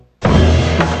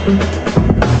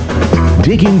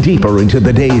Digging deeper into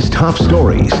the day's top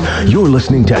stories, you're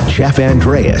listening to Jeff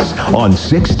Andreas on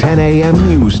 610 AM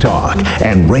News Talk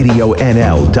and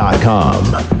RadioNL.com.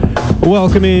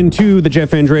 Welcome into the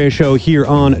Jeff Andreas Show here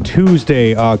on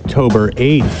Tuesday, October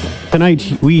 8th.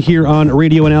 Tonight, we here on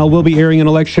Radio NL will be airing an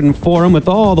election forum with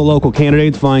all the local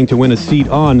candidates vying to win a seat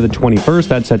on the 21st.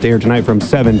 That's set to air tonight from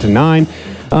 7 to 9.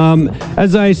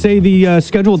 As I say the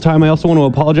scheduled time, I also want to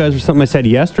apologize for something I said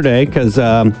yesterday because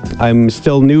I'm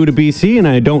still new to BC and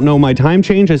I don't know my time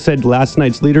change. I said last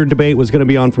night's leader debate was going to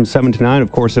be on from 7 to 9.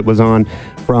 Of course, it was on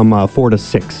from 4 to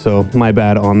 6, so my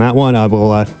bad on that one. I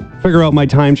will figure out my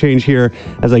time change here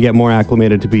as I get more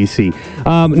acclimated to BC.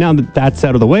 Now that that's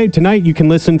out of the way, tonight you can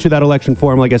listen to that election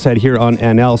forum, like I said, here on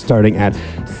NL starting at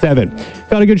 7.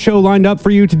 Got a good show lined up for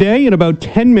you today. In about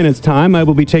 10 minutes' time, I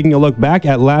will be taking a look back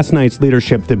at last night's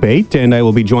leadership debate, and I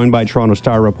will be joined by Toronto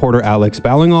Star reporter Alex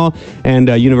Ballingall and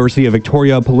University of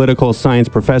Victoria political science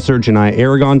professor Janai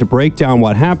Aragon to break down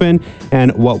what happened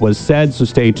and what was said, so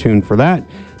stay tuned for that.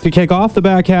 To kick off the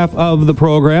back half of the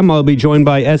program, I'll be joined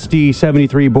by SD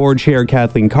 73 Board Chair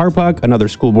Kathleen Karpuk. Another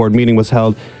school board meeting was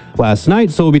held last night,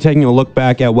 so we'll be taking a look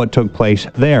back at what took place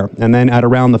there. And then at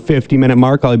around the 50-minute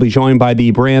mark, I'll be joined by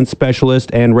the brand specialist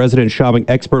and resident shopping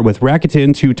expert with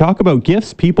Rakuten to talk about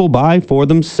gifts people buy for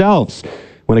themselves.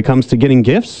 When it comes to getting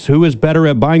gifts, who is better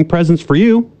at buying presents for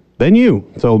you than you?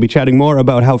 So we'll be chatting more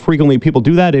about how frequently people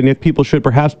do that and if people should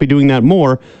perhaps be doing that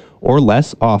more or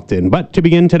less often. But to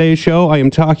begin today's show, I am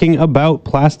talking about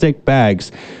plastic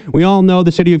bags. We all know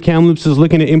the city of Kamloops is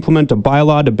looking to implement a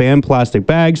bylaw to ban plastic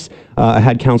bags. I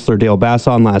had Councillor Dale Bass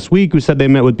on last week, who said they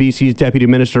met with BC's Deputy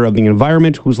Minister of the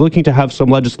Environment, who's looking to have some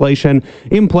legislation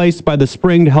in place by the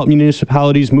spring to help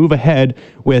municipalities move ahead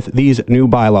with these new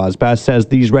bylaws. Bass says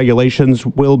these regulations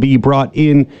will be brought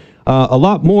in a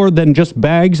lot more than just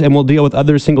bags and will deal with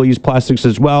other single-use plastics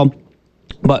as well.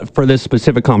 But for this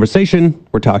specific conversation,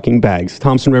 we're talking bags.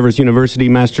 Thompson Rivers University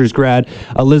master's grad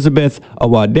Elizabeth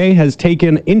Awade has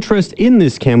taken interest in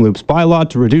this Kamloops bylaw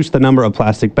to reduce the number of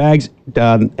plastic bags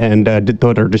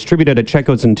that are distributed at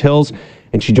checkouts and tills.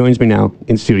 And she joins me now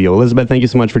in studio. Elizabeth, thank you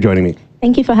so much for joining me.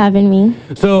 Thank you for having me.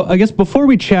 So I guess before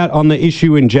we chat on the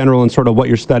issue in general and sort of what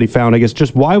your study found, I guess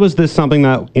just why was this something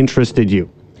that interested you?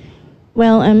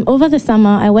 Well, over the summer,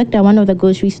 I worked at one of the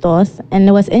grocery stores, and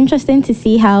it was interesting to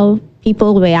see how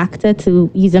people reacted to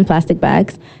using plastic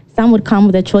bags. Some would come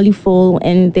with a trolley full,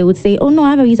 and they would say, oh, no,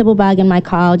 I have a reusable bag in my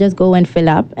car. I'll just go and fill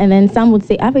up. And then some would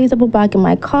say, I have a reusable bag in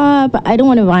my car, but I don't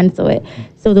want to run through it.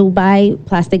 So they'll buy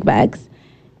plastic bags.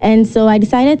 And so I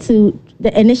decided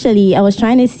initially, I was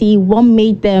trying to see what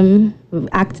made them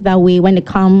act that way when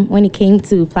it came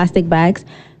to plastic bags.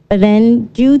 But then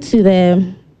due to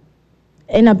the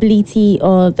inability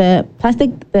or the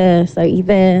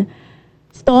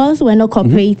stores were not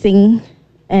cooperating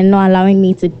and not allowing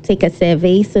me to take a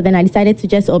survey. So then I decided to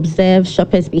just observe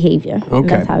shoppers' behavior. Okay. And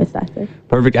that's how it started.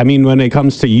 Perfect. I mean, when it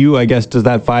comes to you, I guess, does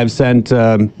that 5 cent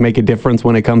make a difference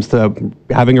when it comes to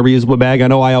having a reusable bag? I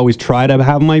know I always try to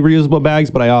have my reusable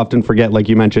bags, but I often forget, like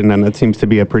you mentioned, and it seems to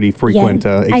be a pretty frequent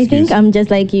excuse. I think I'm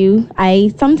just like you.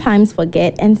 I sometimes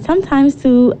forget, and sometimes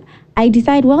too, I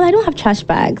decide, well, I don't have trash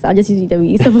bags. I'll just use the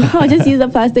reusable. I'll just use the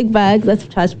plastic bags. That's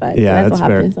trash bags. Yeah, so that's what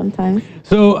fair. happens sometimes.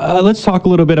 So let's talk a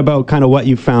little bit about kind of what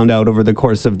you found out over the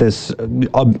course of this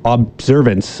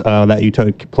observance that you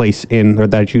took place in, or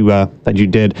that you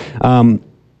did.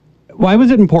 Why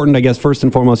was it important, I guess, first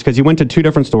and foremost, because you went to 2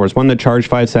 different stores, one that charged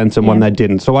 5 cents and one that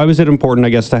didn't. So why was it important, I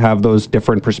guess, to have those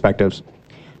different perspectives?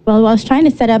 Well, I was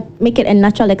trying to make it a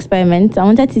natural experiment. I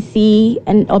wanted to see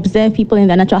and observe people in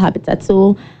their natural habitat.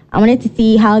 So I wanted to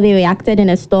see how they reacted in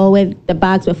a store where the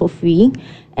bags were for free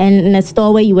and in a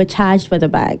store where you were charged for the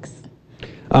bags.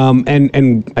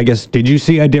 And I guess, did you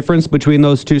see a difference between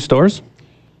those 2 stores?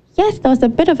 Yes, there was a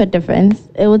bit of a difference.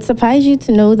 It would surprise you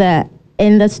to know that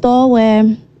in the store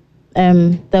where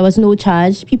there was no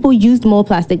charge, people used more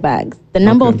plastic bags. The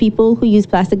number of people who used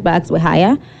plastic bags were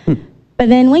higher. But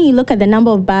then when you look at the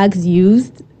number of bags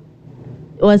used,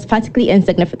 it was practically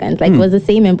insignificant. Like it was the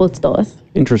same in both stores.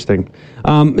 Interesting.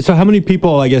 So how many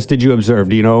people, I guess, did you observe?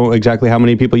 Do you know exactly how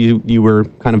many people you were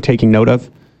kind of taking note of?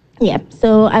 Yeah.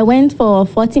 So I went for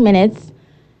 40 minutes,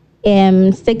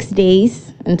 6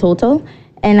 days in total,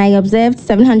 and I observed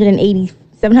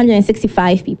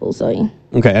 765 people, sorry.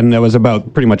 Okay, and that was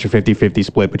about pretty much a 50-50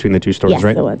 split between the 2 stores, yes,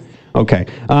 right? Yes, it was. Okay,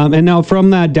 and now from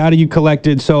that data you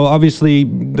collected, so obviously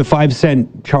the 5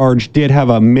 cent charge did have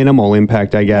a minimal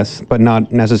impact, I guess, but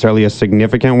not necessarily a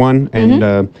significant one.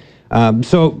 And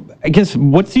So I guess,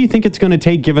 what do you think it's going to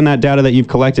take given that data that you've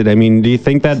collected? I mean, do you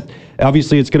think that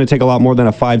obviously it's going to take a lot more than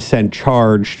a 5-cent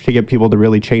charge to get people to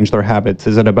really change their habits?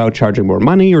 Is it about charging more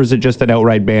money, or is it just an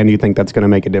outright ban? Do you think that's going to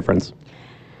make a difference?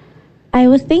 I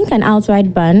would think an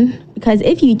outright ban, because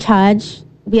if you charge,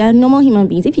 we are normal human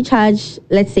beings. If you charge,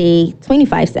 let's say,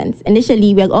 25 cents,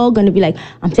 initially we're all going to be like,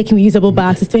 I'm taking reusable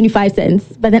bags, it's 25 cents.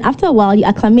 But then after a while, you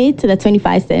acclimate to the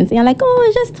 25 cents and you're like, oh,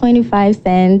 it's just 25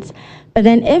 cents. But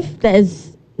then if there's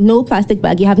no plastic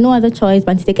bag, you have no other choice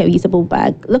but to take a reusable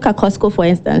bag. Look at Costco, for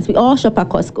instance. We all shop at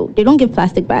Costco. They don't give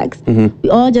plastic bags.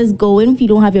 We all just go in. If you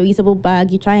don't have your reusable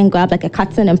bag, you try and grab like a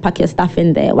carton and pack your stuff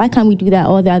in there. Why can't we do that at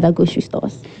all the other grocery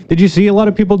stores? Did you see a lot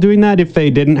of people doing that if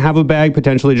they didn't have a bag,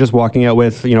 potentially just walking out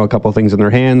with, a couple of things in their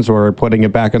hands or putting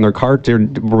it back in their cart? Or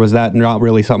was that not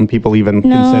really something people even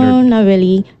considered? No, not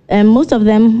really.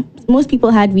 Most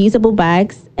people had reusable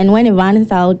bags, and when it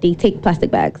runs out, they take plastic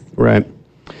bags. Right.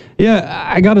 Yeah,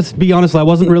 I got to be honest, I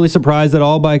wasn't really surprised at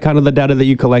all by kind of the data that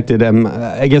you collected.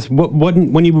 I guess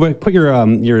when you put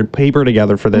your paper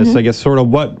together for this, I guess sort of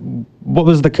what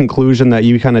was the conclusion that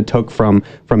you kind of took from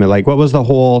it? Like, what was the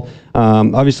whole,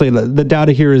 obviously the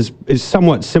data here is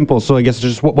somewhat simple. So I guess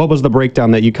just what was the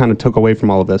breakdown that you kind of took away from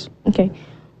all of this? Okay.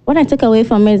 What I took away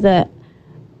from it is that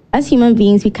as human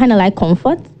beings, we kind of like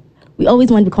comfort. We always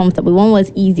want to be comfortable. We want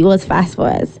what's easy, what's fast for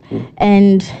us.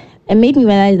 And it made me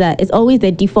realize that it's always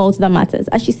the default that matters.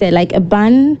 As you said, like a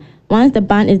ban, once the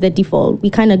ban is the default, we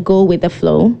kind of go with the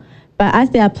flow. But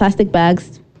as there are plastic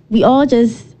bags,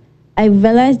 I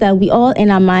realized that we all in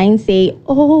our minds say,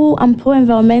 oh, I'm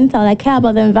pro-environmental, I care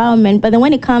about the environment. But then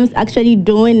when it comes actually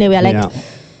doing it, we're like,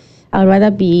 I'd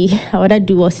rather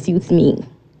do what suits me.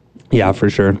 Yeah, for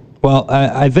sure. Well,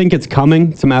 I think it's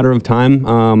coming. It's a matter of time.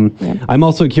 I'm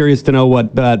also curious to know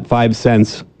what that 5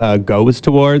 cents goes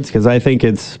towards, because I think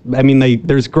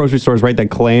there's grocery stores, right,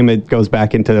 that claim it goes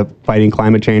back into fighting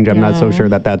climate change. I'm not so sure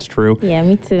that that's true. Yeah,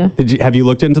 me too. Have you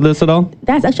looked into this at all?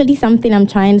 That's actually something I'm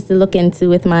trying to look into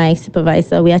with my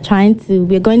supervisor. We're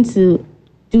going to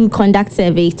conduct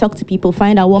surveys, talk to people,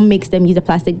 find out what makes them use the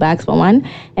plastic bags for one,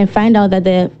 and find out that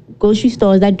the grocery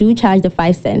stores that do charge the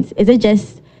 5 cents, is it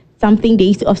just something they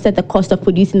use to offset the cost of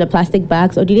producing the plastic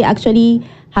bags, or do they actually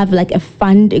have like a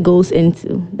fund it goes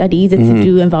into that they use it to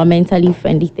do environmentally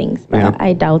friendly things? But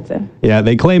I doubt it. Yeah,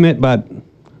 they claim it, but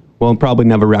we'll probably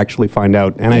never actually find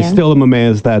out. And I still am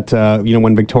amazed that,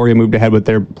 when Victoria moved ahead with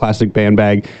their plastic ban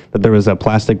bag, that there was a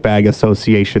plastic bag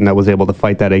association that was able to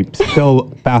fight that. I'm still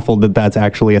baffled that that's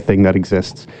actually a thing that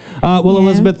exists.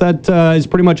 Elizabeth, that is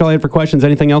pretty much all I had for questions.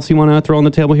 Anything else you want to throw on the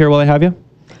table here while I have you?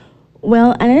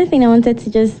 Well, another thing I wanted to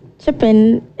just chip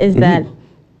in is that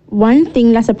one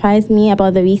thing that surprised me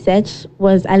about the research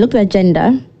was I looked at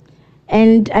gender,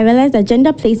 and I realized that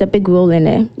gender plays a big role in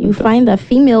it. You find that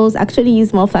females actually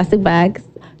use more plastic bags.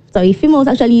 Females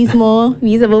actually use more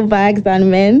reusable bags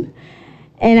than men.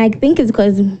 And I think it's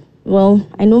because,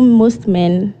 I know most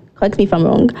men, correct me if I'm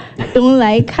wrong, don't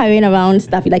like carrying around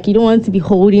stuff. Like, you don't want to be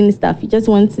holding stuff. You just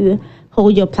want to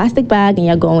hold your plastic bag and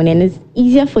you're going, and it's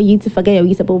easier for you to forget your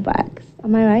reusable bags.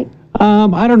 Am I right?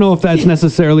 I don't know if that's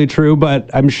necessarily true, but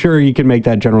I'm sure you can make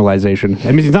that generalization.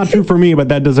 I mean, it's not true for me, but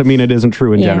that doesn't mean it isn't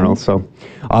true in general. So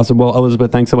awesome. Well,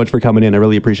 Elizabeth, thanks so much for coming in. I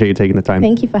really appreciate you taking the time.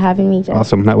 Thank you for having me, Jeff.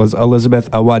 Awesome. That was Elizabeth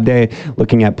Awade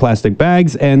looking at plastic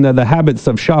bags and the habits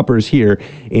of shoppers here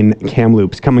in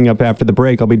Kamloops. Coming up after the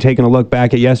break, I'll be taking a look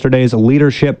back at yesterday's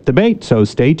leadership debate, so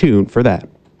stay tuned for that.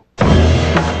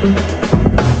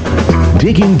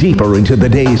 Digging deeper into the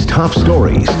day's top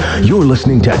stories, you're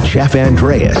listening to Jeff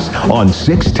Andreas on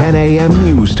 610 AM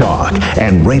News Talk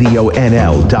and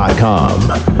RadioNL.com.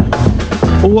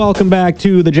 Welcome back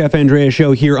to the Jeff Andreas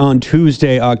Show here on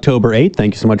Tuesday, October 8th.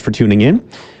 Thank you so much for tuning in.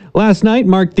 Last night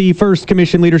marked the first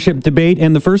commission leadership debate,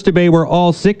 and the first debate where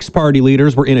all 6 party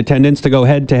leaders were in attendance to go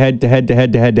head to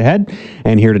head.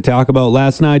 And here to talk about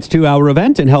last night's 2-hour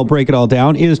event and help break it all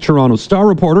down is Toronto Star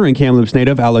reporter and Kamloops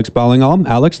native Alex Ballingham.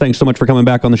 Alex, thanks so much for coming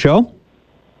back on the show.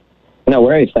 No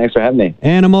worries. Thanks for having me.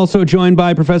 And I'm also joined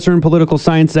by professor in political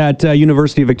science at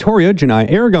University of Victoria,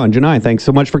 Janai Aragon. Janai, thanks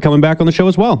so much for coming back on the show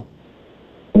as well.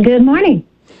 Good morning.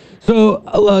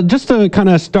 So just to kind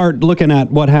of start looking at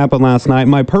what happened last night,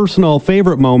 my personal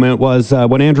favorite moment was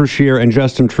when Andrew Scheer and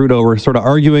Justin Trudeau were sort of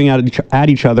arguing at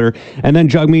each other, and then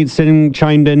Jagmeet Singh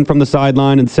chimed in from the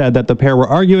sideline and said that the pair were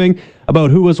arguing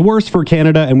about who was worse for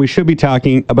Canada, and we should be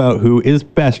talking about who is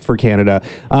best for Canada.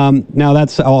 Now,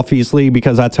 that's obviously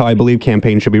because that's how I believe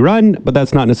campaigns should be run, but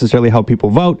that's not necessarily how people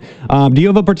vote. Do you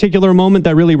have a particular moment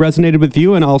that really resonated with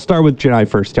you? And I'll start with Janai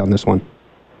first on this one.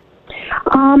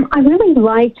 I really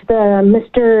liked the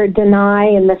Mr. Deny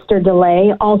and Mr.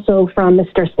 Delay, also from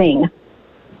Mr. Singh.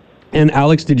 And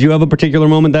Alex, did you have a particular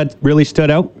moment that really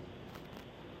stood out?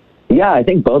 Yeah, I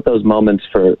think both those moments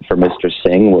for Mr.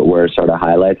 Singh were sort of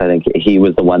highlights. I think he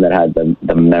was the one that had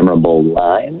the memorable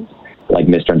lines, like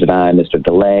Mr. Deny, Mr.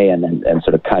 Delay, and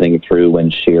sort of cutting through when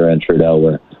Scheer and Trudeau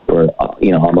were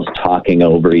almost talking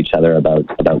over each other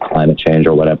about climate change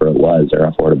or whatever it was, or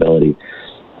affordability.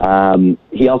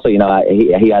 He also,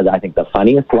 he had, I think, the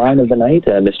funniest line of the night,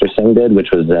 Mr. Singh did,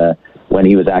 which was when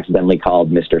he was accidentally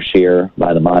called Mr. Scheer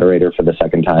by the moderator for the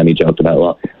second time. He joked about,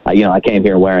 well, I came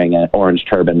here wearing an orange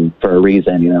turban for a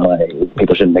reason.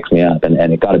 People shouldn't mix me up, and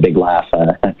it got a big laugh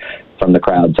from the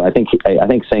crowd. So I think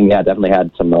Singh, definitely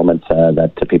had some moments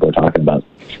that people are talking about.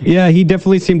 Yeah, he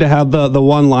definitely seemed to have the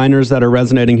one-liners that are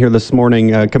resonating here this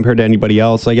morning compared to anybody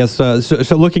else. I guess, so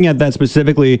looking at that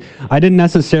specifically, I didn't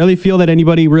necessarily feel that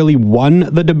anybody really won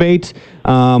the debate.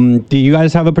 Do you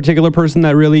guys have a particular person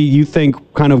that really you think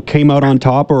kind of came out on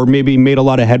top or maybe made a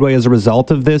lot of headway as a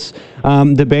result of this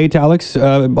debate, Alex?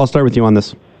 I'll start with you on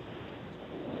this.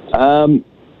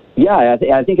 Yeah,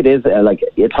 I think it is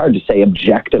it's hard to say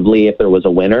objectively if there was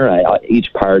a winner.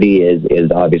 Each party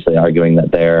is obviously arguing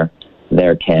that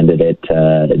their candidate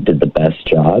did the best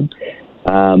job.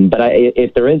 But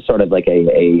if there is sort of like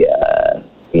a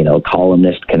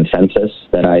columnist consensus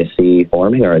that I see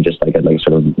forming, or just like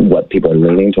sort of what people are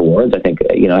leaning towards, I think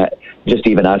just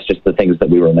even us, just the things that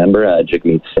we remember.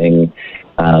 Jagmeet Singh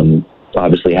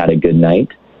obviously had a good night.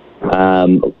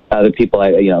 Other people,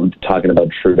 talking about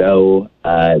Trudeau,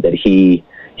 that he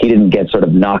didn't get sort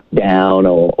of knocked down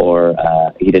or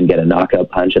he didn't get a knockout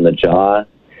punch in the jaw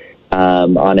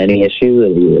on any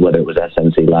issue, whether it was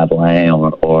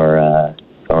SNC-Lavalin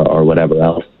or whatever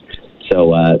else.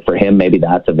 So for him, maybe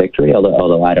that's a victory.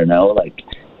 Although I don't know,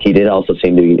 he did also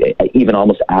seem to be even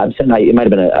almost absent. It might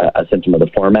have been a symptom of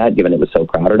the format, given it was so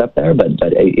crowded up there. But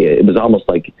it was almost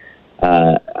like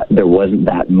there wasn't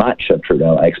that much of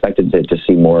Trudeau. I expected to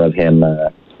see more of him,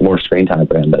 more screen time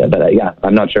for him. But yeah,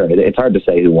 I'm not sure. It's hard to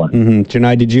say who won. Mm-hmm.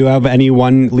 Janai, did you have any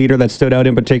one leader that stood out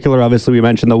in particular? Obviously, we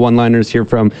mentioned the one-liners here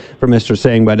from Mr.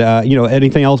 Singh, but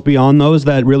anything else beyond those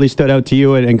that really stood out to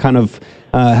you and kind of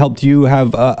helped you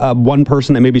have one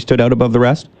person that maybe stood out above the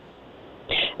rest?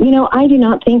 I do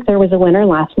not think there was a winner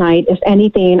last night. If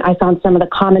anything, I found some of the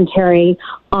commentary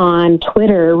on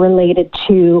Twitter related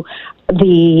to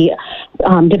the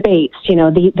debates.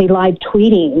 The live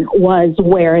tweeting was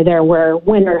where there were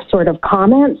winner sort of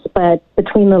comments, but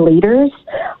between the leaders,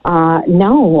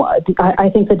 no. I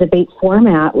think the debate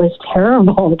format was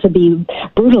terrible, to be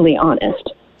brutally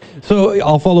honest. So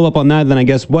I'll follow up on that then, I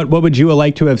guess. What would you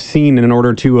like to have seen in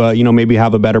order to, maybe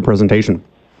have a better presentation?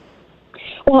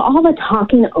 Well, all the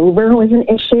talking over was an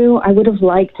issue. I would have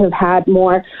liked to have had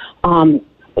more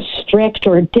strict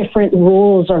or different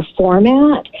rules or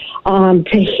format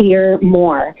to hear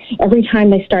more. Every time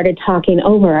they started talking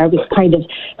over, I was kind of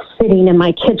sitting in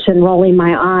my kitchen, rolling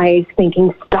my eyes,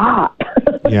 thinking, stop.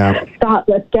 Yeah. Stop,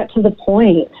 let's get to the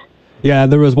point. Yeah,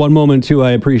 there was one moment, too,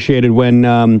 I appreciated when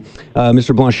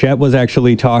Mr. Blanchette was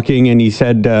actually talking, and he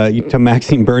said to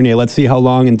Maxime Bernier, let's see how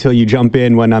long until you jump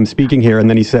in when I'm speaking here. And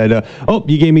then he said,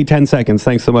 you gave me 10 seconds.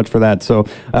 Thanks so much for that. So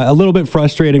a little bit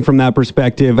frustrating from that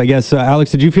perspective. I guess, Alex,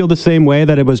 did you feel the same way,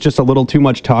 that it was just a little too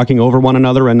much talking over one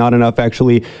another and not enough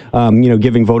actually,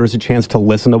 giving voters a chance to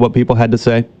listen to what people had to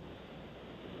say?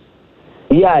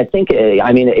 Yeah, I think,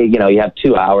 you have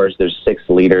 2 hours, there's 6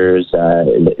 leaders,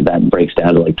 that breaks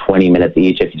down to 20 minutes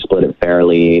each if you split it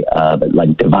fairly,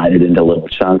 but divided into little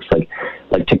chunks.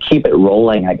 Like to keep it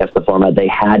rolling, I guess the format, they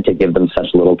had to give them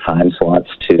such little time slots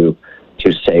to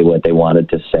say what they wanted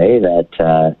to say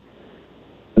that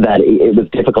it was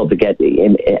difficult to get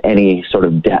in any sort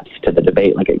of depth to the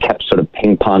debate. It kept sort of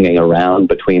ping-ponging around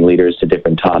between leaders to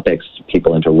different topics,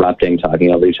 people interrupting,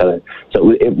 talking over each other.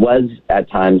 So it was at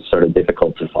times sort of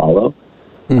difficult to follow.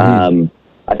 Mm-hmm.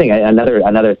 I think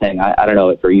another thing, I don't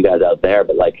know for you guys out there,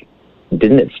 but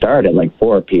didn't it start at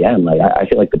 4 p.m.? I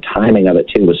feel like the timing of it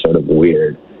too was sort of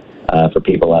weird for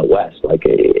people out west.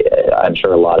 I'm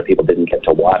sure a lot of people didn't get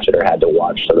to watch it or had to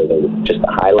watch sort of just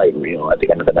the highlight reel at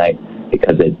the end of the night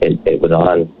because it was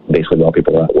on basically while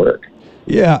people were at work.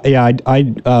 Yeah.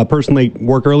 I personally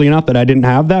work early enough that I didn't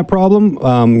have that problem,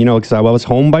 because I was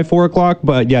home by 4 o'clock.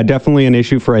 But yeah, definitely an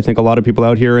issue for I think a lot of people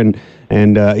out here. And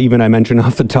even I mentioned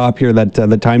off the top here that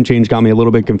the time change got me a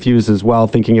little bit confused as well,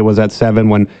 thinking it was at 7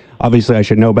 when obviously I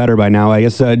should know better by now. I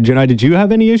guess, Janai, did you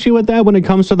have any issue with that when it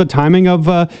comes to the timing of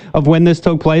when this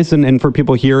took place and for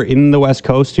people here in the West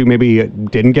Coast who maybe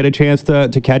didn't get a chance to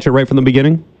catch it right from the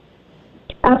beginning?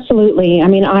 Absolutely.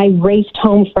 I raced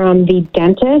home from the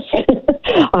dentist,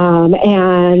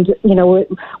 and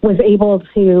was able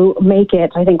to make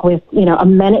it, I think, with, a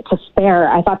minute to spare.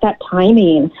 I thought that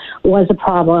timing was a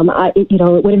problem. It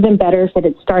would have been better if it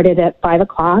had started at 5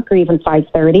 o'clock or even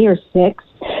 5:30 or 6,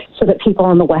 so that people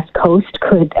on the West Coast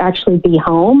could actually be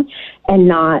home and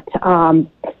not,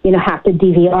 have to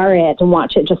DVR it and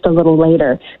watch it just a little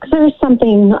later. Because there is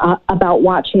something about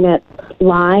watching it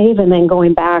live and then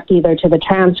going back either to the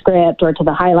transcript or to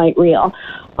the highlight reel,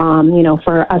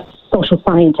 for us social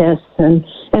scientists and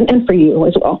for you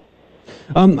as well.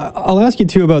 I'll ask you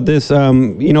too about this.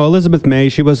 Elizabeth May,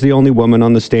 she was the only woman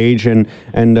on the stage, and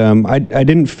I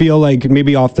didn't feel like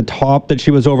maybe off the top that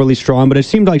she was overly strong, but it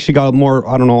seemed like she got more,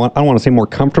 I don't want to say more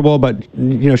comfortable, but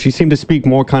she seemed to speak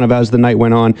more kind of as the night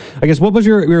went on. I guess, what was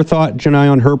your thought,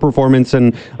 Janai, on her performance?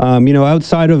 And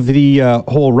outside of the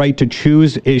whole right to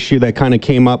choose issue that kind of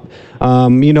came up,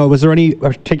 was there any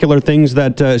particular things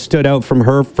that stood out from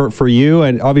her for you?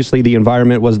 And obviously the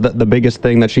environment was the biggest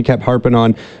thing that she kept harping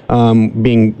on.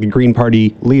 Being the Green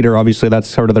Party leader, obviously that's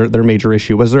sort of their major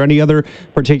issue. Was there any other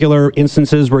particular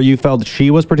instances where you felt she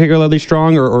was particularly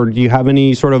strong, or do you have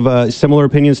any sort of similar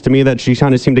opinions to me that she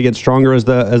kind of seemed to get stronger as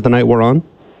the night wore on?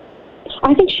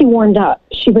 I think she warmed up.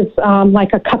 She was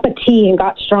like a cup of tea and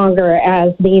got stronger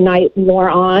as the night wore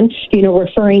on,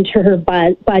 referring to her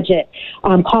budget,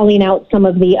 calling out some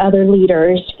of the other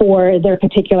leaders for their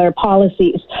particular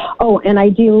policies. Oh, and I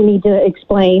do need to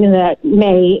explain that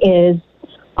May is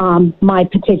my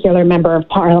particular member of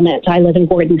parliament. I live in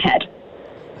Gordon Head.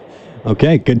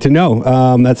 Okay, good to know.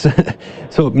 That's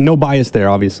so no bias there,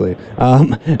 obviously.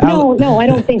 No, I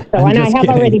don't think so, and I have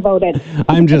already voted.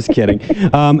 I'm just kidding.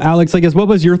 Alex, I guess, what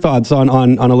was your thoughts on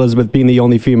Elizabeth being the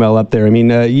only female up there? I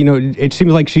mean, it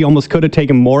seems like she almost could have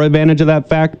taken more advantage of that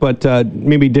fact, but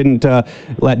maybe didn't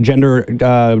let gender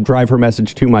drive her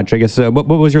message too much. I guess, what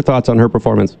was your thoughts on her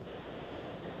performance?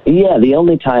 Yeah, the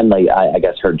only time, I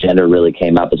guess, her gender really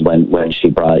came up is when she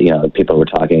brought, people were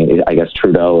talking, I guess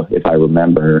Trudeau, if I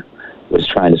remember, was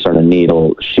trying to sort of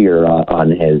needle Scheer on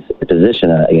his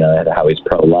position, how he's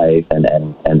pro-life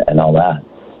and all that.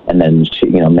 And then she,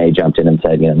 May jumped in and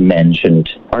said, men shouldn't,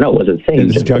 or no, was it Singh?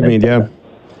 Jagmeet, yeah.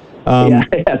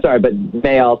 Sorry, but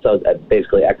May also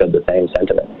basically echoed the same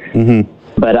sentiment. Mm-hmm.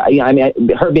 But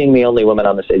her being the only woman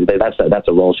on the stage, that's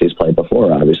a role she's played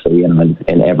before, obviously,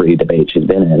 in every debate she's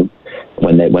been in,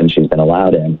 when she's been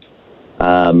allowed in.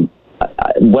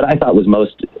 What I thought was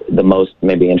the most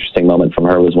maybe interesting moment from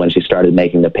her was when she started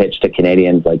making the pitch to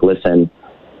Canadians, like, listen,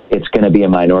 it's going to be a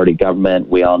minority government.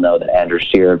 We all know that Andrew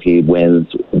Scheer, if he wins,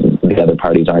 the other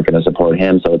parties aren't going to support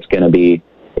him. So it's going to be,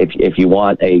 if you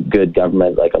want a good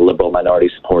government, like a liberal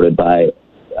minority supported by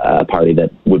a party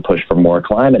that would push for more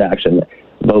climate action,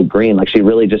 vote Green. Like, she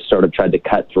really just sort of tried to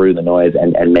cut through the noise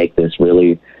and make this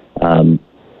really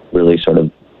sort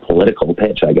of political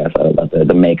pitch, I guess, about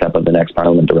the makeup of the next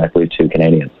parliament directly to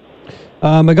Canadians.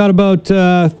 I got about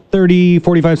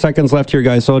 45 seconds left here,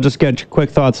 guys, so I'll just get quick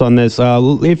thoughts on this.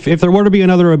 If there were to be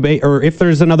another debate, or if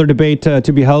there's another debate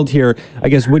to be held here, I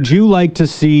guess, would you like to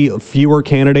see fewer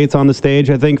candidates on the stage?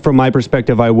 I think from my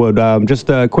perspective, I would. Just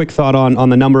a quick thought on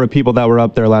the number of people that were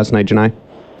up there last night, Janai.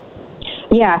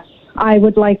 Yes, I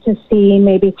would like to see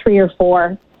maybe 3 or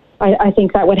 4. I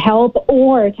think that would help,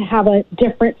 or to have a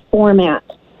different format.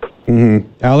 Mm-hmm.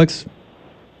 Alex?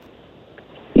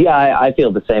 Yeah, I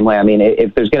feel the same way. I mean,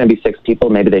 if there's going to be 6 people,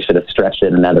 maybe they should have stretched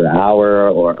it another hour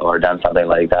or done something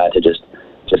like that to just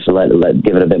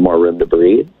give it a bit more room to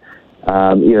breathe.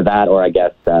 Either that, or I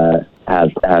guess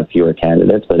have fewer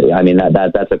candidates. But I mean,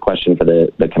 that's a question for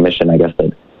the commission, I guess,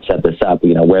 that set this up.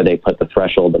 Where they put the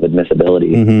threshold of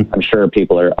admissibility. Mm-hmm. I'm sure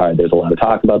people are. There's a lot of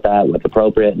talk about that, what's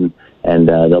appropriate, and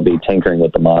they'll be tinkering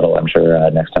with the model, I'm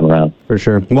sure, next time around. For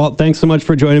sure. Well, thanks so much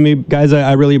for joining me, guys.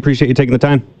 I really appreciate you taking the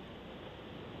time.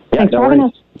 Yeah, thanks for having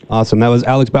us. Awesome. That was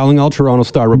Alex Ballingal, Toronto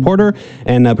Star reporter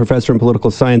and professor in political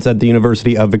science at the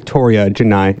University of Victoria,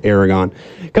 Janai Aragon.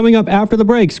 Coming up after the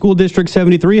break, School District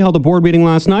 73 held a board meeting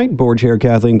last night. Board Chair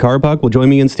Kathleen Karpuk will join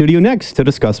me in studio next to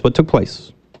discuss what took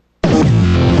place.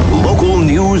 Local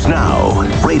news now.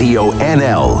 Radio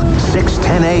NL,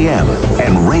 610 AM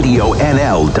and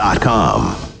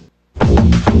RadioNL.com.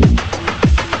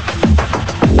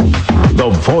 The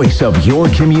voice of your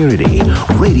community.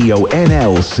 Radio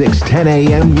NL 610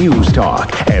 AM News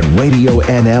Talk and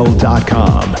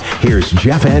RadioNL.com. Here's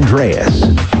Jeff Andreas.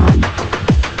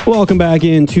 Welcome back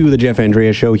into the Jeff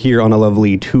Andreas Show here on a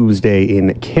lovely Tuesday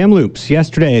in Kamloops.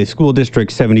 Yesterday, School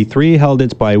District 73 held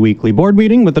its bi-weekly board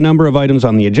meeting with a number of items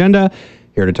on the agenda.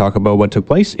 Here to talk about what took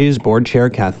place is Board Chair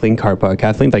Kathleen Karpuk.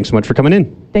 Kathleen, thanks so much for coming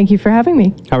in. Thank you for having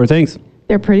me. How are things?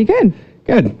 They're pretty good.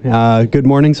 Good. Good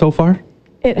morning so far?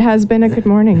 It has been a good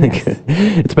morning, yes.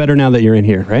 It's better now that you're in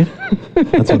here, right?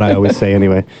 That's what I always say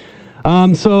anyway.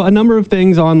 So a number of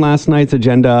things on last night's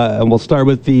agenda, and we'll start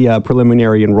with the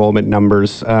preliminary enrollment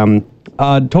numbers.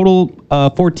 Total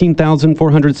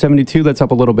 14,472. That's up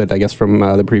a little bit, I guess, from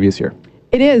the previous year.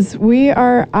 It is. We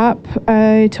are up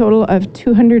a total of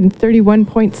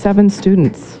 231.7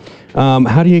 students.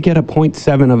 How do you get a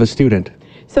 0.7 of a student?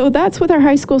 So that's with our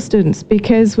high school students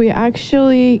because we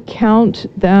actually count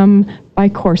them by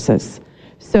courses.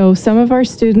 So some of our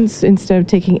students, instead of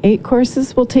taking 8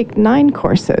 courses, will take 9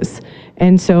 courses.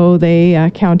 And so they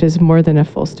count as more than a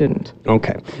full student.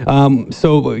 Okay.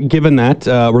 So given that,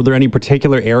 were there any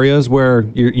particular areas where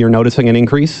you're noticing an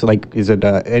increase? Like, is it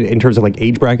in terms of like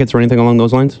age brackets or anything along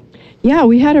those lines? Yeah,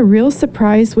 we had a real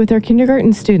surprise with our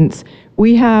kindergarten students.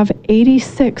 We have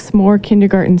 86 more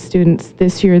kindergarten students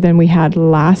this year than we had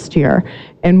last year.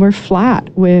 And we're flat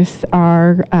with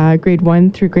our grade 1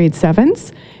 through grade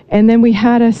 7s. And then we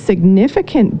had a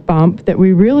significant bump that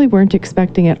we really weren't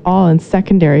expecting at all in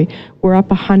secondary. We're up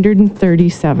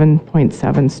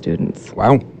 137.7 students.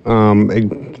 Wow.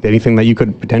 Anything that you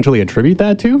could potentially attribute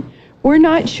that to? We're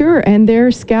not sure, and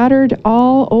they're scattered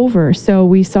all over. So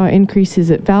we saw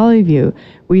increases at Valley View.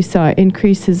 We saw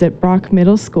increases at Brock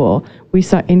Middle School. We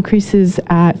saw increases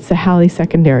at Sahali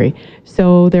Secondary.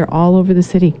 So they're all over the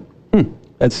city.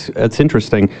 That's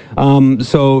interesting.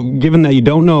 So given that you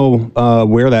don't know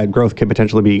where that growth could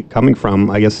potentially be coming from,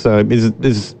 I guess,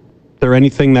 is there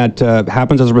anything that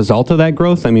happens as a result of that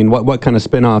growth? I mean, what kind of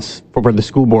spin-offs for the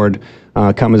school board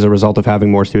come as a result of having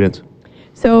more students?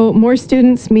 So more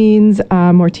students means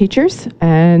more teachers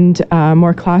and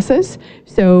more classes.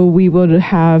 So we would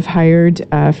have hired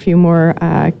a few more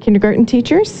kindergarten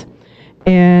teachers.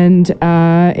 And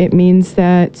it means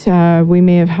that we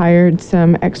may have hired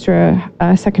some extra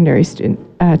secondary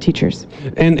teachers.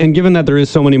 And given that there is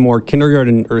so many more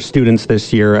kindergarten students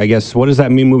this year, I guess, what does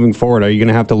that mean moving forward? Are you going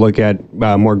to have to look at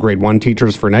more grade 1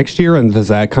 teachers for next year? And does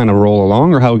that kind of roll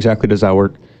along, or how exactly does that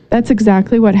work? That's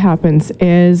exactly what happens,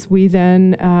 is we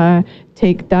then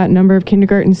take that number of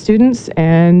kindergarten students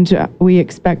and we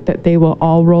expect that they will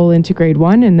all roll into grade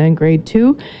 1 and then grade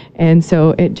 2. And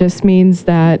so it just means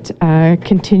that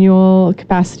continual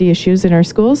capacity issues in our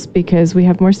schools because we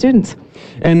have more students.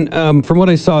 And from what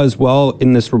I saw as well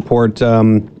in this report,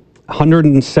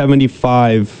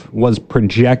 175 was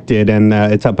projected, and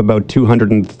it's up about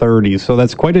 230. So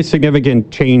that's quite a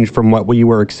significant change from what we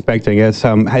were expecting. Is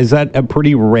that a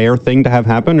pretty rare thing to have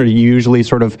happen, or are you usually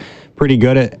sort of pretty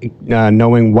good at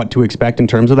knowing what to expect in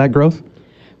terms of that growth?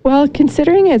 Well,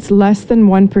 considering it's less than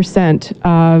 1%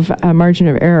 of a margin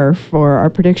of error for our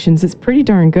predictions, it's pretty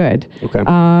darn good. Okay.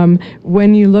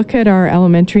 When you look at our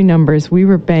elementary numbers, we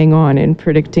were bang on in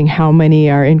predicting how many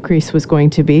our increase was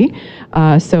going to be.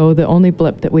 So the only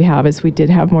blip that we have is we did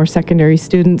have more secondary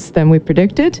students than we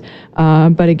predicted.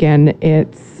 But again,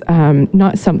 it's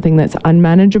not something that's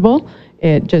unmanageable.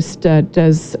 It just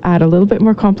does add a little bit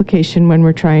more complication when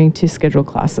we're trying to schedule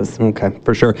classes. Okay,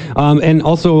 for sure. And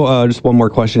also, just one more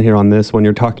question here on this. When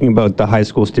you're talking about the high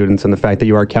school students and the fact that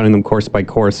you are counting them course by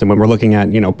course, and when we're looking at,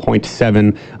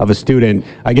 0.7 of a student,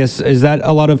 I guess, is that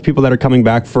a lot of people that are coming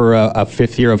back for a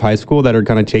fifth year of high school that are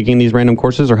kind of taking these random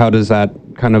courses, or how does that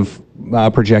kind of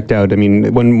project out? I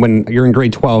mean, when you're in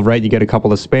grade 12, right, you get a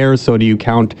couple of spares, so do you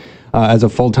count as a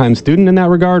full-time student in that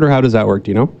regard, or how does that work, do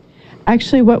you know?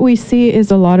 Actually, what we see is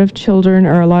a lot of children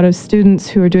or a lot of students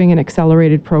who are doing an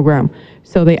accelerated program.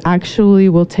 So they actually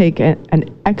will take an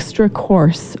extra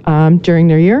course during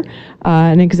their year.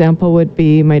 An example would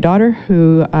be my daughter,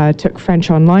 who took French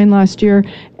online last year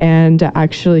and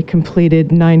actually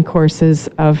completed 9 courses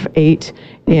of 8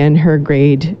 in her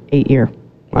grade 8 year.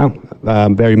 Wow,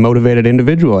 very motivated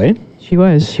individual, eh? She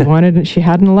was. She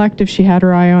had an elective she had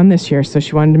her eye on this year, so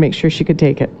she wanted to make sure she could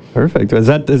take it. Perfect. Is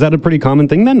that a pretty common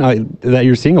thing then, that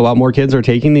you're seeing a lot more kids are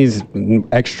taking these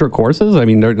extra courses? I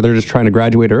mean, they're just trying to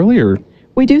graduate earlier.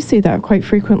 We do see that quite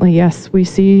frequently, yes. We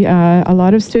see a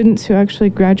lot of students who actually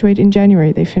graduate in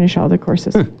January. They finish all their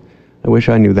courses. I wish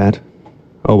I knew that.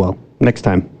 Oh, well. Next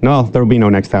time. No, there will be no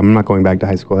next time. I'm not going back to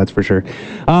high school, that's for sure.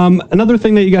 Another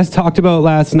thing that you guys talked about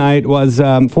last night was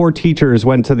 4 teachers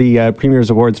went to the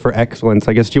Premier's Awards for Excellence.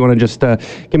 I guess, do you want to just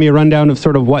give me a rundown of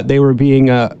sort of what they were being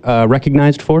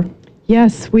recognized for?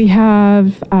 Yes, we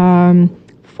have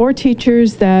 4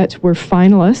 teachers that were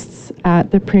finalists at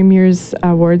the Premier's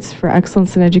Awards for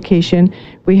Excellence in Education.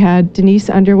 We had Denise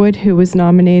Underwood, who was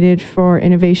nominated for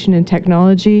Innovation and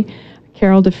Technology,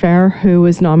 Carol DeFer, who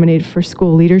was nominated for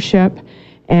School Leadership,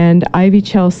 and Ivy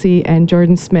Chelsea and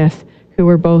Jordan Smith, who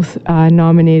were both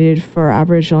nominated for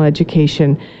Aboriginal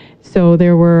Education. So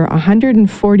there were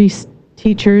 140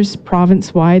 teachers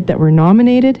province-wide that were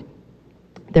nominated.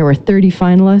 There were 30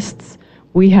 finalists.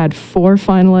 We had 4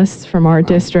 finalists from our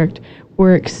district.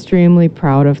 We're extremely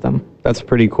proud of them. That's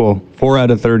pretty cool. 4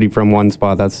 out of 30 from one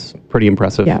spot. That's pretty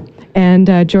impressive. Yeah.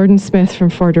 And Jordan Smith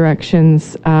from Four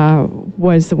Directions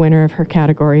was the winner of her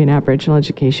category in Aboriginal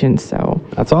education. So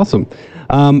that's awesome.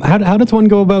 How does one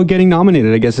go about getting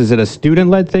nominated? I guess, is it a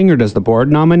student-led thing, or does the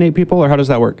board nominate people, or how does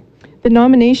that work? The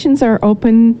nominations are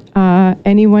open.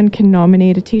 Anyone can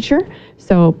nominate a teacher.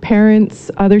 So parents,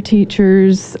 other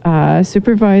teachers,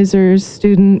 supervisors,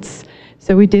 students.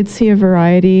 So we did see a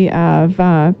variety of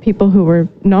people who were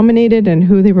nominated and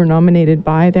who they were nominated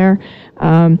by there.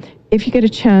 If you get a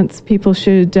chance, people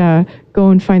should go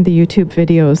and find the YouTube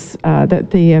videos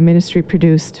that the ministry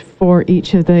produced for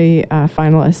each of the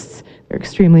finalists. They're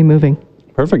extremely moving.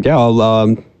 Perfect. Yeah,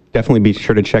 I'll definitely be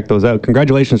sure to check those out.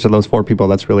 Congratulations to those 4 people.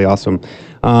 That's really awesome.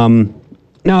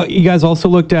 Now, you guys also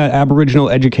looked at Aboriginal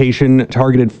education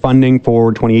targeted funding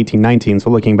for 2018-19, so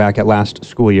looking back at last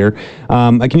school year.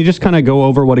 Can you just kind of go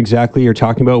over what exactly you're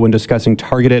talking about when discussing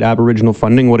targeted Aboriginal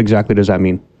funding? What exactly does that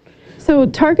mean? So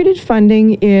targeted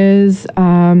funding is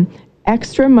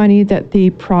extra money that the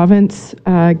province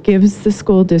gives the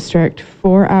school district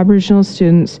for Aboriginal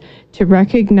students to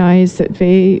recognize that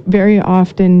they very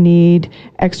often need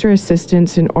extra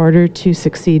assistance in order to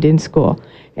succeed in school.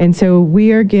 And so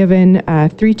we are given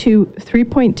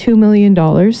 $3.2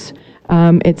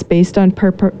 million. It's based on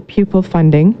per pupil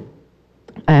funding.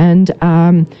 And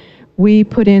we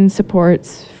put in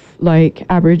supports like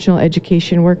Aboriginal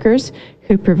education workers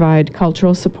who provide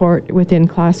cultural support within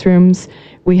classrooms.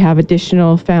 We have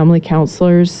additional family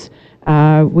counselors.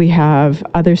 We have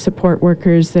other support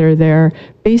workers that are there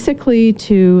basically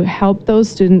to help those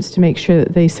students to make sure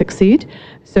that they succeed.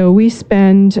 So we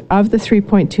spend, of the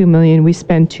 $3.2 million, we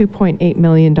spend $2.8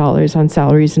 million on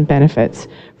salaries and benefits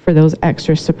for those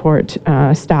extra support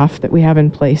staff that we have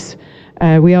in place.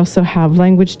 We also have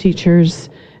language teachers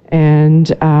and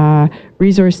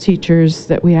resource teachers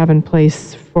that we have in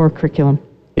place for curriculum.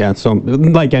 Yeah, so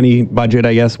like any budget,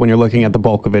 I guess, when you're looking at the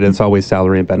bulk of it, it's always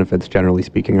salary and benefits, generally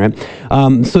speaking, right?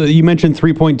 So you mentioned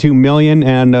 $3.2 million,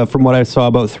 and from what I saw,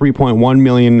 about $3.1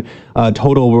 million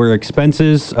total were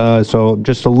expenses. So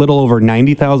just a little over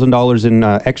 $90,000 in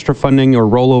extra funding or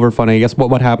rollover funding. I guess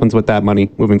what happens with that money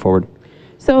moving forward?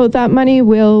 So that money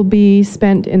will be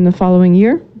spent in the following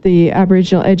year. The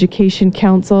Aboriginal Education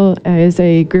Council is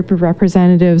a group of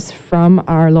representatives from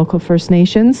our local First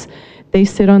Nations. They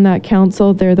sit on that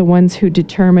council. They're the ones who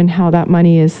determine how that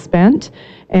money is spent.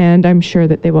 And I'm sure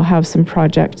that they will have some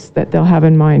projects that they'll have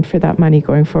in mind for that money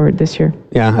going forward this year.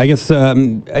 Yeah, I guess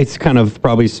it's kind of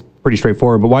probably pretty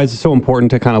straightforward, but why is it so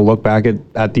important to kind of look back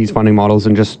at these funding models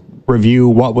and just review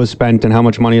what was spent and how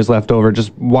much money is left over?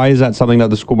 Just why is that something that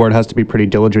the school board has to be pretty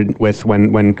diligent with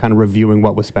when kind of reviewing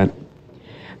what was spent?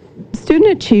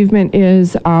 Student achievement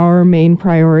is our main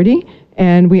priority.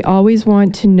 And we always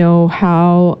want to know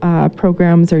how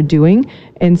programs are doing.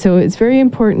 And so it's very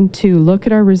important to look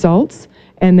at our results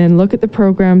and then look at the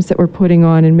programs that we're putting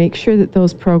on and make sure that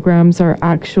those programs are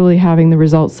actually having the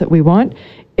results that we want.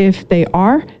 If they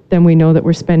are, then we know that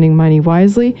we're spending money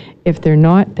wisely. If they're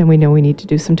not, then we know we need to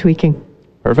do some tweaking.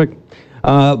 Perfect.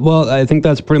 Well, I think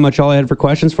that's pretty much all I had for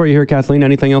questions for you here, Kathleen.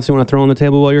 Anything else you want to throw on the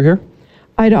table while you're here?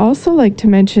 I'd also like to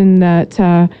mention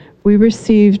that we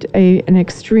received an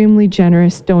extremely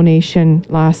generous donation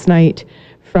last night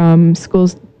from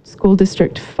School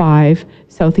District 5,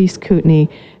 Southeast Kootenay.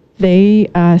 They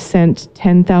sent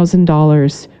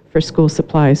 $10,000 for school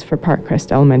supplies for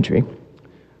Parkcrest Elementary.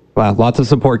 Wow, lots of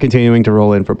support continuing to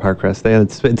roll in for Parkcrest.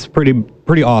 It's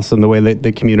pretty awesome the way that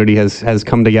the community has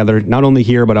come together, not only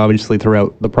here, but obviously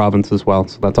throughout the province as well.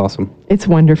 So that's awesome. It's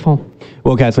wonderful.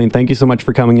 Well, Kathleen, thank you so much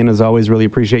for coming in. As always, really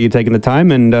appreciate you taking the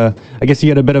time. And I guess you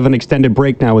had a bit of an extended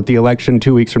break now with the election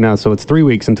 2 weeks from now. So it's 3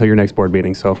 weeks until your next board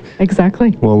meeting. So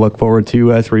exactly. We'll look forward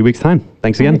to 3 weeks' time.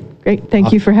 Thanks again. Right. Great.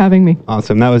 Thank you for having me.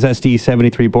 Awesome. That was SD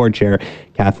 73 Board Chair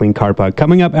Kathleen Karpa.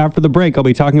 Coming up after the break, I'll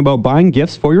be talking about buying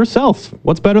gifts for yourself.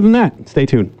 What's better than that? Stay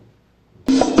tuned.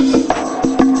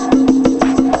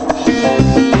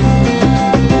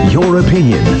 Your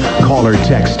opinion. Call or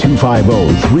text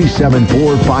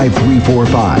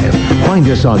 250-374-5345. Find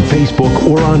us on Facebook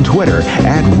or on Twitter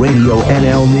at Radio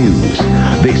NL News.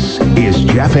 This is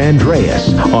Jeff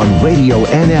Andreas on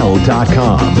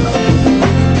RadioNL.com.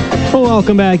 Well,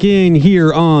 welcome back in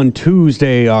here on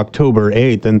Tuesday, October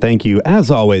 8th, and thank you,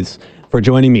 as always, for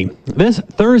joining me. This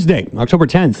Thursday, October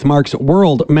 10th, marks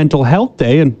World Mental Health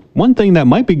Day, and one thing that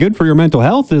might be good for your mental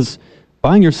health is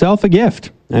buying yourself a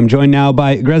gift. I'm joined now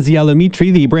by Graziella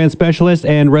Mitri, the brand specialist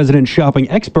and resident shopping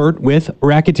expert with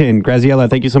Rakuten. Graziella,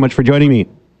 thank you so much for joining me.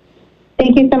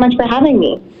 Thank you so much for having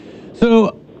me.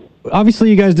 So, obviously,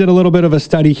 you guys did a little bit of a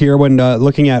study here when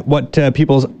looking at what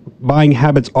people's buying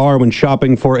habits are when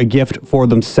shopping for a gift for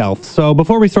themselves. So,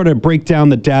 before we sort of break down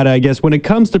the data, I guess, when it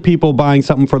comes to people buying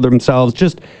something for themselves,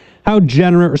 just how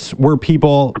generous were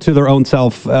people to their own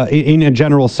self in a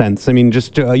general sense? I mean,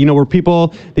 just, did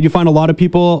you find a lot of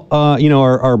people,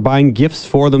 are buying gifts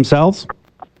for themselves?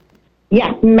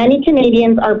 Yes, many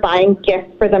Canadians are buying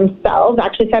gifts for themselves.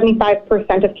 Actually,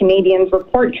 75% of Canadians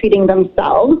report treating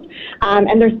themselves,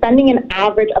 and they're spending an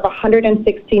average of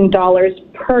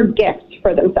 $116 per gift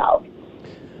for themselves.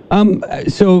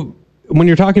 So when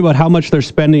you're talking about how much they're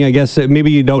spending, I guess maybe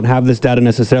you don't have this data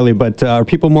necessarily, but are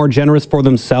people more generous for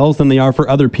themselves than they are for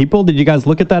other people? Did you guys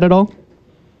look at that at all?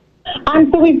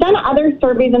 So we've done other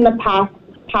surveys in the past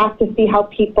to see how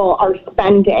people are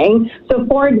spending. So,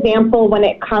 for example, when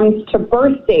it comes to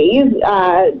birthdays,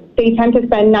 they tend to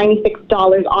spend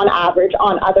 $96 on average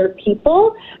on other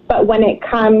people. But when it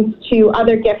comes to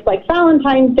other gifts like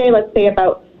Valentine's Day, let's say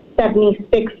about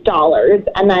 $76.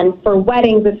 And then for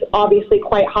weddings, it's obviously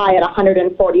quite high at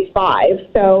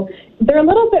 $145. So they're a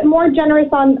little bit more generous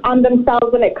on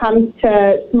themselves when it comes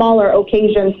to smaller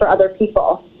occasions for other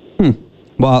people.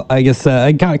 Well, I guess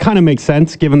it kind of makes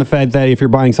sense, given the fact that if you're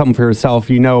buying something for yourself,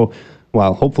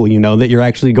 hopefully that you're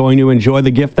actually going to enjoy the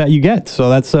gift that you get. So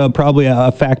that's probably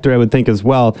a factor, I would think, as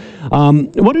well.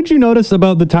 What did you notice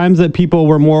about the times that people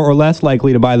were more or less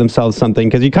likely to buy themselves something?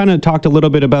 Because you kind of talked a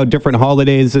little bit about different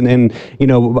holidays and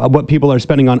what people are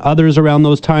spending on others around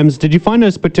those times. Did you find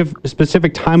a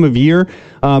specific time of year,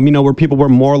 where people were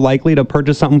more likely to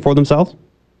purchase something for themselves?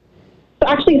 So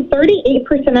actually, 38%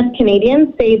 of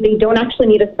Canadians say they don't actually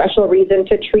need a special reason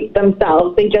to treat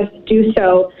themselves. They just do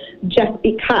so just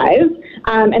because.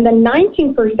 And then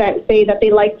 19% say that they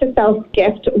like to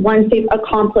self-gift once they've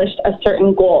accomplished a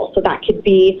certain goal. So that could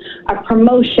be a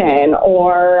promotion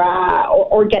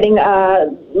or getting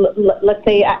let's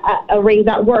say a raise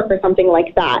at work or something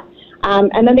like that.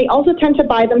 And then they also tend to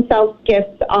buy themselves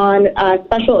gifts on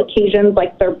special occasions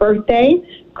like their birthday,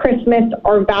 Christmas,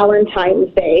 or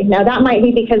Valentine's Day. Now, that might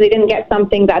be because they didn't get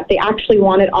something that they actually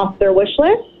wanted off their wish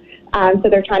list, so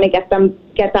they're trying to get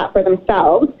that for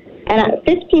themselves. And at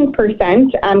 15%,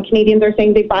 Canadians are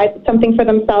saying they buy something for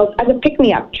themselves as a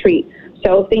pick-me-up treat.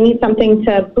 So if they need something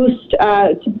to boost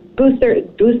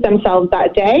themselves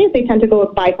that day, they tend to go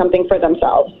buy something for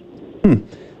themselves.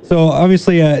 So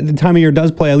obviously, the time of year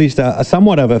does play at least a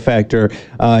somewhat of a factor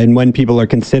in when people are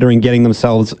considering getting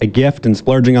themselves a gift and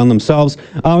splurging on themselves.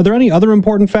 Are there any other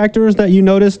important factors that you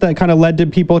noticed that kind of led to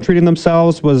people treating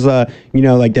themselves? Was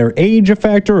like their age a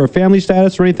factor, or family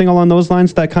status, or anything along those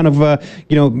lines that kind of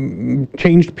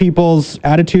changed people's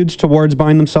attitudes towards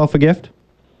buying themselves a gift?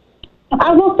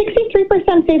 Well,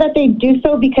 63% say that they do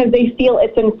so because they feel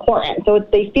it's important. So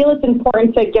they feel it's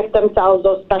important to gift themselves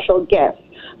those special gifts.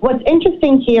 What's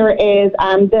interesting here is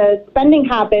the spending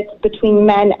habits between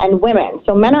men and women.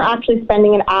 So men are actually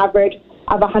spending an average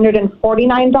of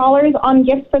 $149 on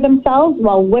gifts for themselves,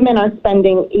 while women are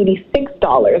spending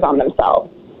 $86 on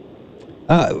themselves.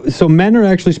 So men are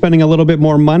actually spending a little bit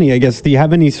more money, I guess. Do you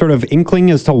have any sort of inkling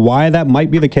as to why that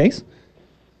might be the case?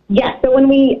 Yes, so when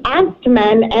we asked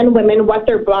men and women what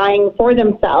they're buying for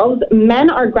themselves, men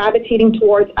are gravitating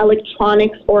towards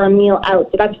electronics or a meal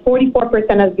out. So that's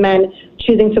 44% of men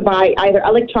choosing to buy either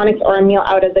electronics or a meal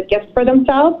out as a gift for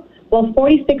themselves, while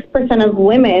 46% of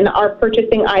women are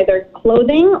purchasing either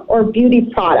clothing or beauty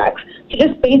products. So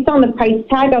just based on the price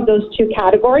tag of those two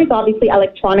categories, obviously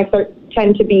electronics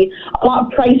tend to be a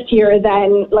lot pricier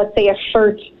than, let's say, a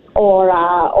shirt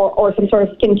or some sort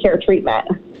of skincare treatment.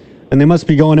 And they must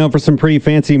be going out for some pretty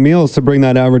fancy meals to bring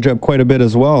that average up quite a bit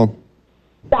as well.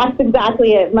 That's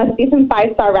exactly it. Must be some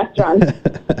 5-star restaurants.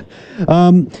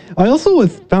 I also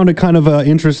found it kind of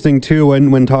interesting, too,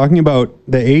 when talking about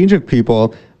the age of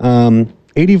people.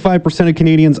 85% of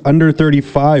Canadians under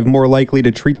 35 more likely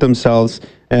to treat themselves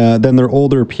than their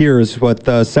older peers, with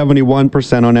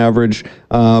 71% on average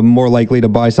more likely to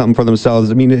buy something for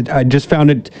themselves. I mean, I just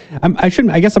found it.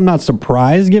 I guess I'm not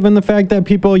surprised, given the fact that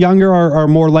people younger are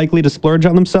more likely to splurge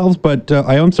on themselves. But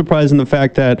I am surprised in the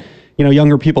fact that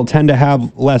younger people tend to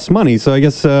have less money. So I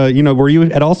guess were you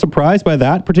at all surprised by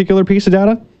that particular piece of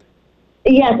data?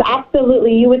 Yes,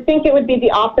 absolutely. You would think it would be the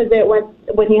opposite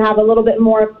when you have a little bit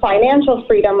more financial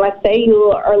freedom. Let's say you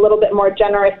are a little bit more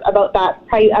generous about that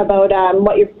price, about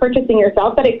what you're purchasing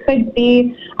yourself. But it could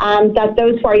be that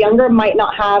those who are younger might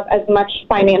not have as much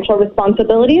financial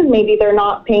responsibilities. Maybe they're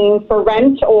not paying for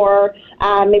rent, or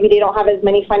maybe they don't have as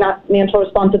many financial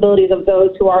responsibilities of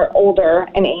those who are older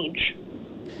in age.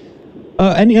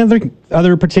 Any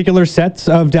other particular sets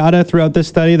of data throughout this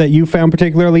study that you found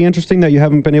particularly interesting that you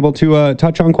haven't been able to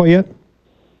touch on quite yet?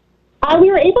 We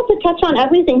were able to touch on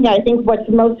everything. I think what's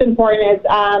most important is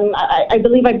I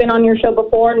believe I've been on your show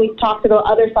before, and we've talked about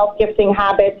other self-gifting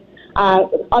habits,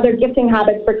 other gifting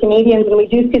habits for Canadians, and we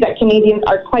do see that Canadians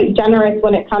are quite generous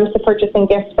when it comes to purchasing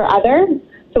gifts for others.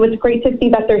 So it's great to see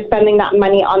that they're spending that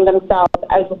money on themselves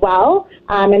as well,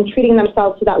 and treating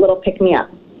themselves to that little pick-me-up.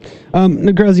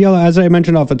 Graziella, as I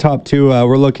mentioned off the top too,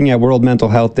 we're looking at World Mental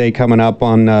Health Day coming up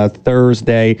on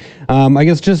Thursday. I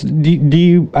guess just do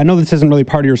you, I know this isn't really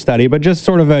part of your study, but just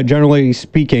sort of generally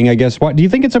speaking, I guess, what do you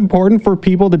think it's important for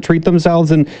people to treat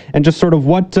themselves, and just sort of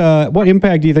what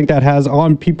impact do you think that has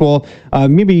on people?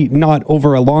 Maybe not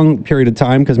over a long period of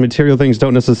time, because material things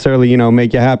don't necessarily,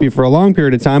 make you happy for a long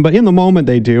period of time, but in the moment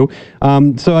they do.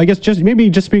 So I guess just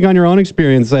speak on your own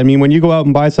experience. I mean, when you go out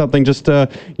and buy something, just how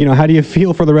do you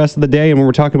feel for the rest of the day? And when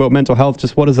we're talking about mental health,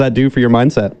 just what does that do for your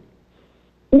mindset?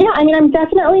 Yeah, I mean, I'm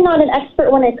definitely not an expert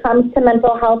when it comes to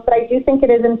mental health, but I do think it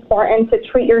is important to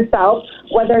treat yourself,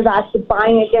 whether that's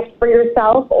buying a gift for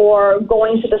yourself or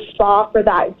going to the spa for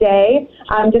that day.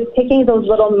 Just taking those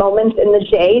little moments in the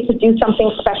day to do something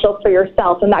special for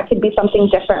yourself, and that could be something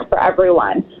different for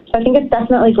everyone. So I think it's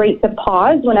definitely great to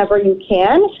pause whenever you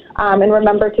can, and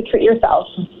remember to treat yourself.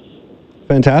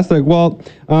 Fantastic. Well,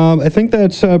 I think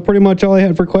that's pretty much all I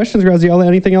had for questions, Graziella.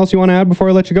 Anything else you want to add before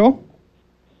I let you go?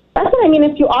 That's it. I mean,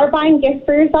 if you are buying gifts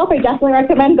for yourself, I definitely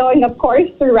recommend going, of course,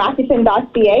 through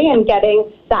Rakuten.ca and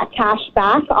getting that cash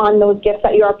back on those gifts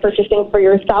that you are purchasing for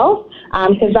yourself,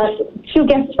 because that's two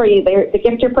gifts for you. The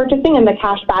gift you're purchasing and the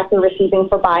cash back you're receiving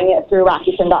for buying it through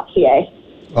Rakuten.ca.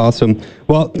 Awesome.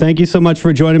 Well, thank you so much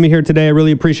for joining me here today. I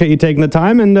really appreciate you taking the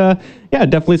time, and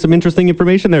definitely some interesting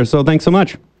information there. So thanks so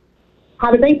much.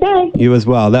 Have a great day. You as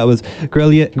well. That was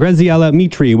Graziella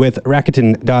Mitri with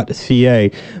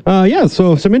Rakuten.ca.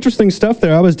 So some interesting stuff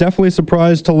there. I was definitely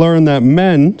surprised to learn that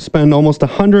men spend almost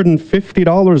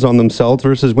 $150 on themselves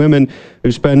versus women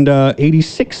who spend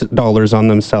 $86 on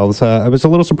themselves. I was a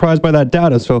little surprised by that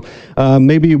data. So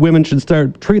maybe women should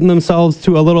start treating themselves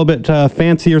to a little bit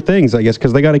fancier things, I guess,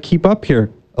 because they got to keep up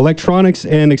here. Electronics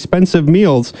and expensive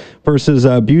meals versus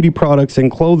beauty products and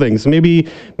clothing. So maybe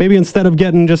instead of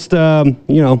getting just,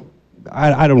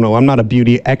 I don't know. I'm not a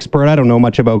beauty expert. I don't know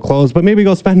much about clothes, but maybe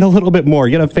go spend a little bit more.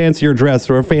 Get a fancier dress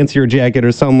or a fancier jacket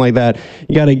or something like that.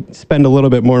 You got to spend a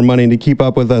little bit more money to keep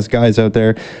up with us guys out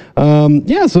there.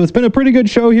 So it's been a pretty good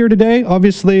show here today.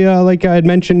 Obviously, like I had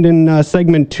mentioned in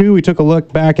segment 2, we took a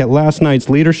look back at last night's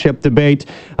leadership debate,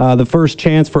 the first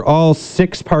chance for all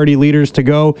 6 party leaders to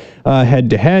go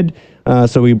head-to-head.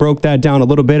 So we broke that down a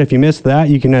little bit. If you missed that,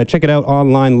 you can check it out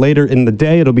online later in the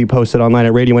day. It'll be posted online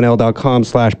at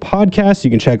radionl.com/podcast. You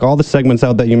can check all the segments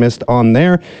out that you missed on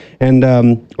there. And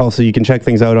also you can check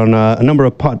things out on a number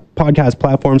of podcast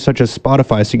platforms such as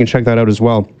Spotify. So you can check that out as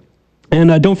well.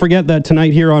 And don't forget that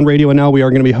tonight here on Radio NL, we are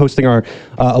going to be hosting our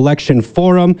election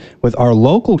forum with our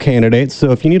local candidates.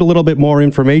 So if you need a little bit more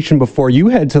information before you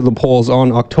head to the polls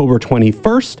on October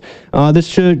 21st, this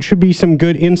should be some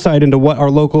good insight into what our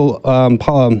local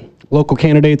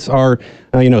candidates are,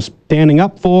 standing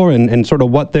up for, and sort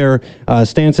of what their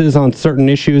stance is on certain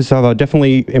issues.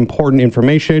 Definitely important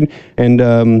information.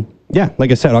 And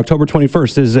like I said, October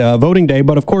 21st is voting day.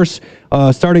 But of course,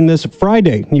 starting this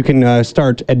Friday, you can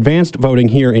start advanced voting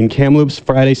here in Kamloops.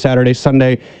 Friday, Saturday,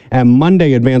 Sunday, and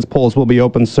Monday advanced polls will be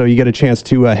open. So you get a chance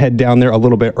to head down there a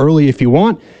little bit early if you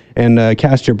want, and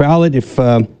cast your ballot. If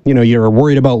you're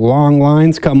worried about long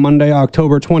lines come Monday,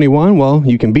 October 21, well,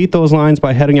 you can beat those lines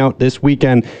by heading out this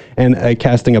weekend and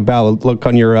casting a ballot. Look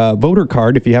on your voter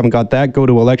card. If you haven't got that, go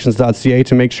to elections.ca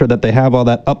to make sure that they have all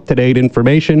that up-to-date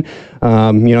information.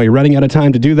 You're running out of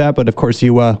time to do that, but of course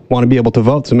you want to be able to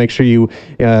vote, so make sure you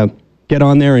get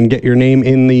on there and get your name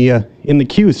in the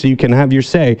queue so you can have your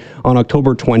say on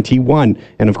October 21.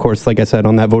 And of course, like I said,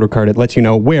 on that voter card, it lets you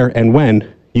know where and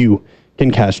when you can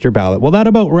cast your ballot. Well, that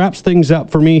about wraps things up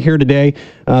for me here today.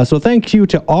 So thank you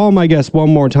to all my guests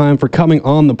one more time for coming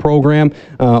on the program.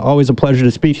 Always a pleasure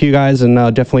to speak to you guys, and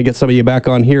definitely get some of you back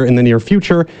on here in the near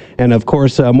future. And of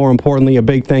course, more importantly, a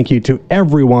big thank you to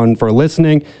everyone for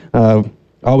listening.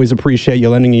 Always appreciate you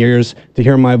lending your ears to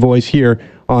hear my voice here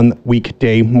on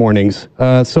weekday mornings.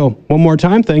 So one more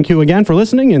time, thank you again for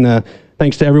listening, and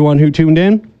Thanks to everyone who tuned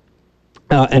in.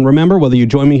 And remember, whether you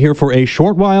join me here for a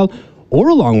short while or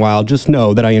a long while, just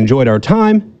know that I enjoyed our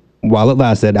time while it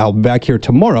lasted. I'll be back here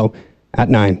tomorrow at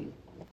 9.